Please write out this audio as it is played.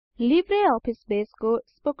Libre office बेसको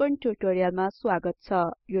spoken ट्युटोरियलमा स्वागत छ।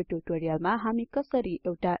 यो ट्युटोरियलमा हामी कसरी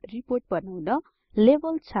एउटा रिपोर्ट बनाउन,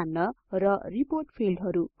 लेबल छान्न र रिपोर्ट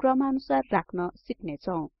फिल्डहरु क्रमानुसार राख्न सिक्ने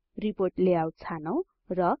छौं। रिपोर्ट लेआउट छानौं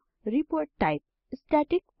र रिपोर्ट टाइप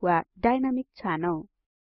स्ट्याटिक वा डायनामिक छानौं।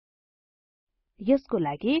 यसको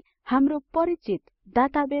लागि हाम्रो परिचित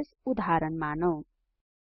डाटाबेस उदाहरण मानौं।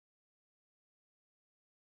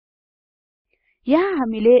 यहाँ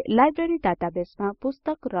हामीले लाइब्रेरी डाटाबेसमा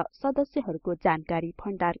पुस्तक र सदस्यहरुको जानकारी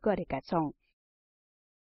भण्डार गरेका छौं।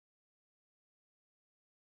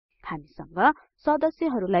 हामीसँग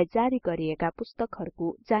सदस्यहरुलाई जारी गरिएका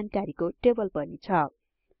पुस्तकहरुको जानकारीको टेबल पनि छ।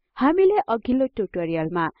 हामीले अघिल्लो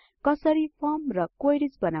ट्युटोरियलमा कसरी फर्म र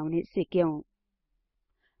क्वेरीज बनाउने सिक्यौं।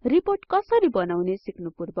 रिपोर्ट कसरी बनाउने सिक्नु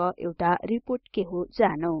पूर्व एउटा रिपोर्ट के हो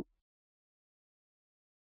जानौं।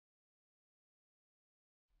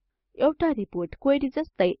 एउटा रिपोर्ट क्वेरी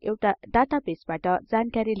जस्तै एउटा डाटाबेसबाट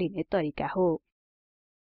जानकारी लिने तरिका हो।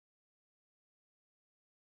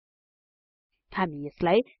 हामी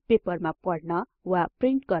यसलाई पेपरमा पढ्न वा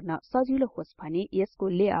प्रिन्ट गर्न सजिलो होस् भनी यसको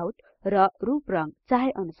लेआउट र रूपरंग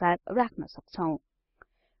चाहे अनुसार राख्न सक्छौं।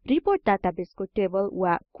 रिपोर्ट डाटाबेसको टेबल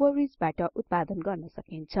वा क्वेरीजबाट उत्पादन गर्न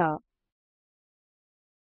सकिन्छ।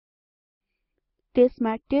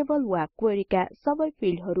 त्यसमा टेबल वा क्वेरीका सबै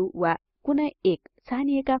फिल्डहरु वा कुनै एक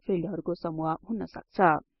छानिएका फिल्डहरुको समूह हुन सक्छ।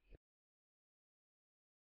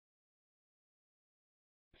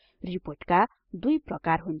 रिपोर्टका दुई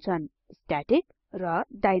प्रकार हुन्छन्, स्ट्याटिक र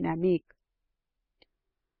डायनामिक।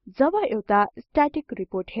 जब एउटा स्ट्याटिक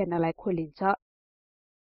रिपोर्ट हेर्नलाई खोलिन्छ,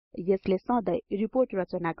 यसले सधैं रिपोर्ट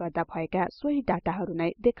रचना गर्दा भएका सोही डाटाहरु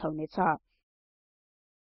नै देखाउनेछ।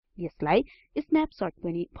 यसलाई स्न्यापशट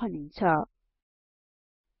पनि भनिन्छ।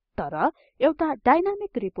 तर एउटा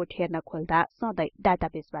डायनामिक रिपोर्ट हेर्न खोल्दा सधैं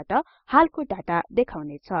डाटाबेसबाट हालको डाटा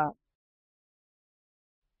देखाउनेछ।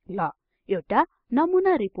 ल एउटा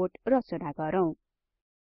नमुना रिपोर्ट रचना गरौँ।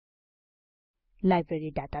 लाइब्रेरी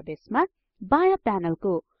डाटाबेसमा बायाँ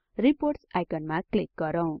प्यानलको रिपोर्ट्स आइकनमा क्लिक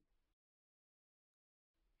गरौँ।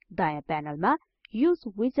 दायाँ प्यानलमा युज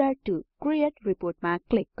विजार्ड टु क्रिएट रिपोर्टमा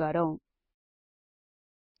क्लिक गरौँ।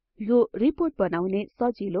 यो रिपोर्ट बनाउने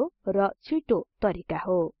सजिलो र छिटो तरिका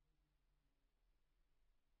हो।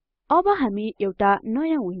 अब हामी एउटा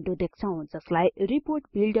नयाँ विन्डो देख्छौं जसलाई रिपोर्ट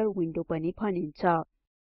बिल्डर विन्डो पनि भनिन्छ।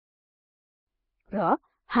 र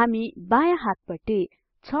हामी बायाँ हातपट्टि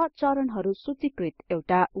 6 चरणहरु सूचीकृत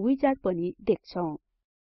एउटा विजार्ड पनि देख्छौं।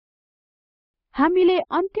 हामीले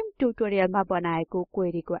अन्तिम ट्युटोरियलमा बनाएको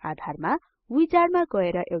क्वेरीको आधारमा विजार्डमा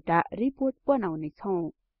गएर एउटा रिपोर्ट बनाउने छौं।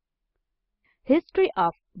 History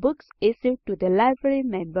of books issued to the library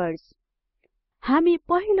members. हामी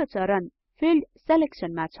पहिलो चरण फिल्ड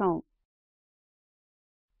सेलेक्सनमा छौं।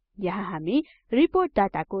 यहाँ हामी रिपोर्ट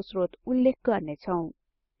डाटाको स्रोत उल्लेख गर्ने छौं,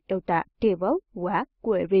 एउटा टेबल वा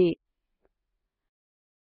क्वेरी।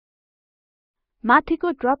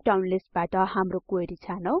 माथिको ड्रप डाउन लिस्टबाट हाम्रो क्वेरी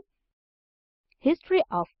छानौं, history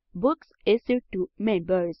of books issued to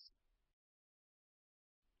members.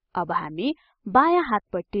 अब हामी बायाँ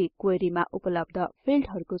हातपट्टि क्वेरीमा उपलब्ध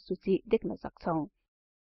फिल्डहरुको सूची देख्न सक्छौं।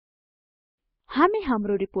 हामी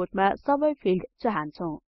हाम्रो रिपोर्टमा सबै फिल्ड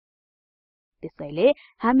चाहन्छौं। त्यसैले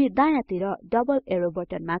हामी दायाँतिर डबल एरो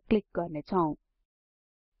बटनमा क्लिक गर्ने छौं।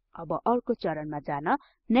 अब अर्को चरणमा जान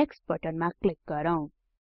नेक्स्ट बटनमा क्लिक गरौँ।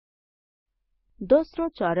 दोस्रो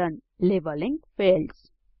चरण लेबलिङ फिल्ड्स।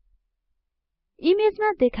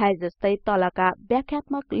 इमेजमा देखाए जस्तै तलका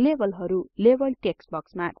व्याख्यात्मक लेबलहरु लेबल टेक्स्ट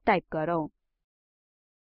बक्समा टाइप गरौँ।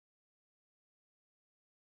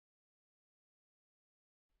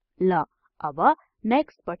 ल अब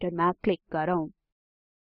नेक्स्ट बटनमा क्लिक गरौँ।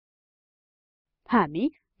 हामी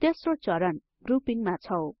तेस्रो चरण ग्रुपिङमा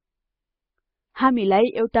छौं। हामीलाई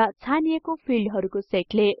एउटा छानिएको फिल्डहरुको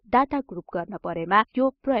सेटले डाटा ग्रुप गर्न परेमा यो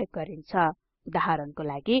प्रयोग गरिन्छ। उदाहरणको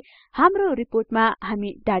लागि हाम्रो रिपोर्टमा हामी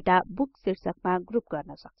डाटा बुक शीर्षकमा ग्रुप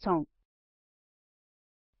गर्न सक्छौं।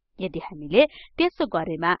 यदि हामीले त्यसो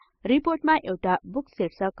गरेमा रिपोर्टमा एउटा बुक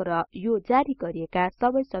शीर्षक र यो जारी गरिएका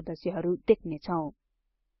सबै सदस्यहरु देख्ने छौं।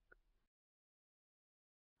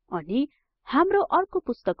 अनि हाम्रो अर्को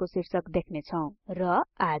पुस्तकको शीर्षक देख्ने छौं र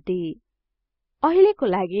आदि। अहिलेको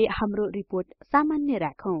लागि हाम्रो रिपोर्ट सामान्य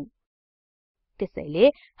राखौं।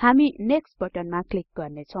 त्यसैले हामी नेक्स्ट बटनमा क्लिक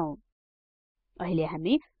गर्ने छौं। अहिले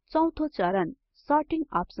हामी चौथो चरण सर्टिङ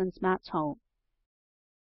अप्सन्समा छौं।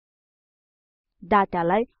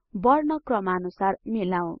 डाटालाई वर्ण क्रमानुसार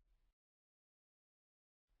मिलाऊ।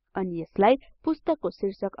 अनि यसलाई पुस्तकको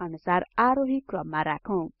शीर्षक अनुसार आरोही क्रममा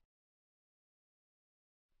राखौं।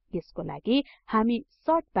 यसको लागि हामी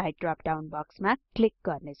सर्ट बाइ ड्रप डाउन बक्समा क्लिक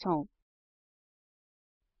गर्ने छौं।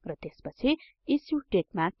 र त्यसपछि इश्यू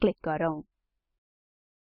डेटमा क्लिक गरौँ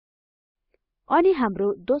अनि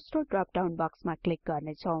हाम्रो दोस्रो ड्रप डाउन बक्समा क्लिक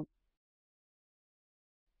गर्ने छौं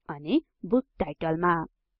अनि बुक टाइटलमा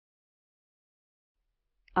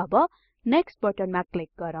अब नेक्स्ट बटनमा क्लिक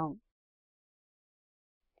गरौँ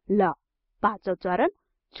ल पाँचौं चरण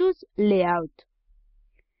चुज लेआउट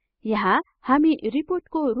यहाँ हामी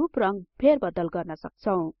रिपोर्टको रूपरंग फेरबदल गर्न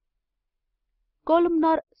सक्छौं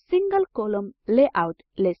कोलुमनर सिंगल कोलम लेआउट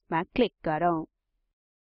लिस्टमा क्लिक गरौँ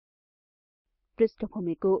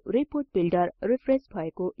पृष्ठभूमिको रिपोर्ट बिल्डर रिफ्रेश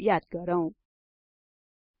भएको याद गरौँ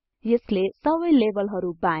यसले सबै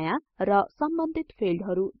लेबलहरू बायाँ र सम्बन्धित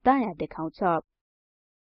फिल्डहरू दायाँ देखाउँछ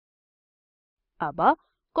अब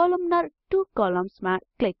कोलुमनर 2 कलम्न्समा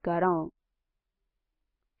क्लिक गरौँ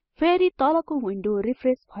फेरि तलको विन्डो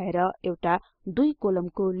रिफ्रेश भएर एउटा 2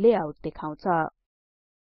 कोलमको लेआउट देखाउँछ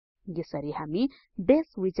यसरी हामी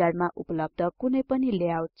बेस विजार्डमा उपलब्ध कुनै पनि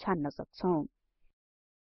लेआउट छान्न सक्छौं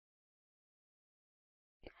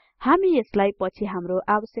हामी यसलाई पछि हाम्रो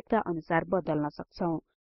आवश्यकता अनुसार बदल्न सक्छौं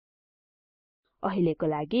अहिलेको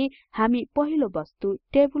लागि हामी पहिलो वस्तु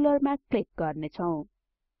टेबुलरमा क्लिक गर्ने छौं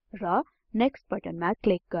र नेक्स्ट बटनमा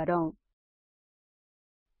क्लिक गरौँ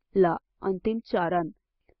ल अन्तिम चरण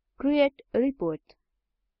क्रिएट रिपोर्ट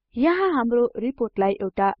यहाँ हाम्रो रिपोर्टलाई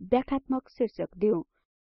एउटा व्याख्यात्मक शीर्षक दिउँ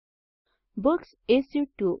books issued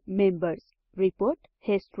to members report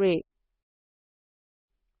history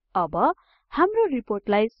अब हाम्रो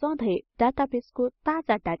रिपोर्टलाई सधैं डाटाबेसको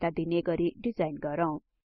ताजा डाटा दिने गरी डिजाइन गरौँ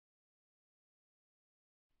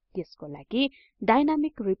यसको लागि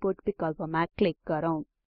डायनामिक रिपोर्ट विकल्पमा क्लिक गरौँ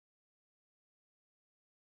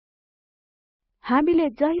हामीले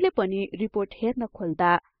जहिले पनि रिपोर्ट हेर्न खोल्दा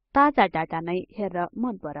ताजा डाटा नै हेर्न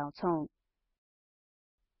मन पराउँछौं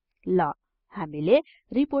ल हामीले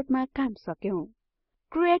रिपोर्टमा काम सक्यौं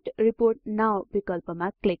क्रिएट रिपोर्ट नाउ विकल्पमा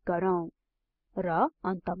क्लिक गरौँ र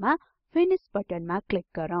अन्तमा फिनिश बटनमा क्लिक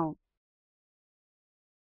गरौँ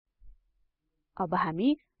अब हामी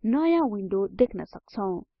नयाँ विन्डो देख्न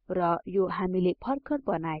सक्छौं र यो हामीले भर्खर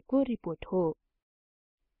बनाएको रिपोर्ट हो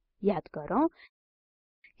याद गरौँ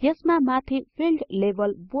यसमा माथि फिल्ड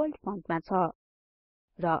लेभल बोल्ड फन्टमा छ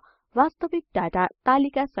र वास्तविक डाटा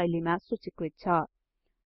तालिका शैलीमा सूचीकृत छ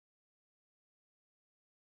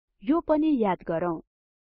यो पनि याद गरौँ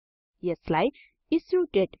यसलाई इश्यू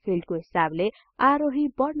डेट फिल्डको हिसाबले आरोही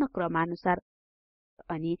वर्ण क्रमानुसार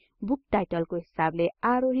अनि बुक टाइटलको हिसाबले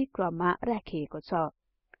आरोही क्रममा राखिएको छ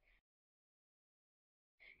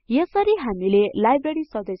यसरी हामीले लाइब्रेरी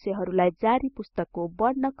सदस्यहरूलाई जारी पुस्तकको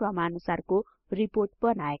वर्ण क्रमानुसारको रिपोर्ट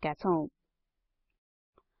बनाएका छौं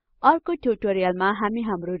अर्को ट्युटोरियलमा हामी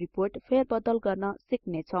हाम्रो रिपोर्ट फेरबदल गर्न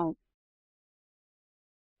सिक्ने छौं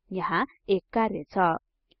यहाँ एक कार्य छ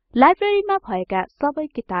लाइब्रेरीमा भएका सबै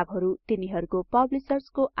किताबहरू तिनीहरूको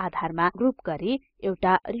पब्लिशर्सको आधारमा ग्रुप गरी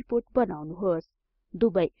एउटा रिपोर्ट बनाउनुहोस्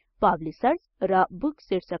दुवै पब्लिशर्स र बुक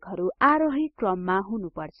शीर्षकहरू आरोही क्रममा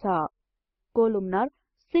हुनुपर्छ कोलुमनर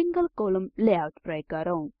सिंगल कोलम लेआउट प्रयोग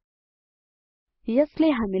गरौँ यसले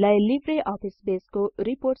हामीलाई लिब्रे अफिस बेसको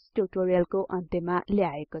रिपोर्ट्स ट्युटोरियलको अन्त्यमा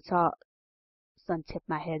ल्याएको छ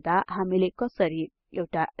संक्षेपमा हेर्दा हामीले कसरी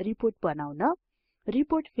एउटा रिपोर्ट बनाउन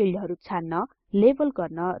रिपोर्ट फिल्डहरू छान्न लेबल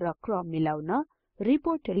गर्न र क्रम मिलाउन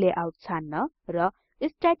रिपोर्ट लेआउट छान्न र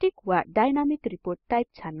स्ट्याटिक वा डायनामिक रिपोर्ट टाइप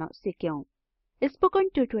छान्न सिक्यौं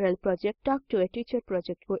spoken tutorial project talk to a teacher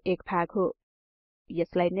प्रोजेक्टको एक भाग हो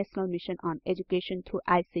यसलाई national mission on education through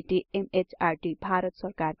ICT MHRD Bharat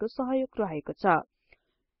सरकारको सहयोग रहेको छ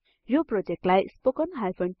यो प्रोजेक्टलाई spoken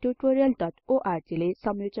tutorialorg ले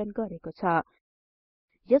संयोजन गरेको छ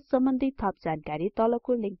यस सम्बन्धी थप जानकारी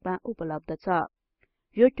तलको लिंकमा उपलब्ध छ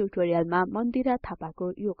यो ट्युटोरियलमा मन्दिरा थापाको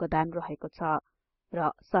योगदान रहेको छ र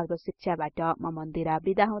सर्वशिक्षाबाट म मन्दिरा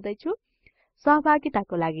बिदा हुदैछु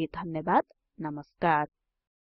सहभागिताको लागि धन्यवाद नमस्कार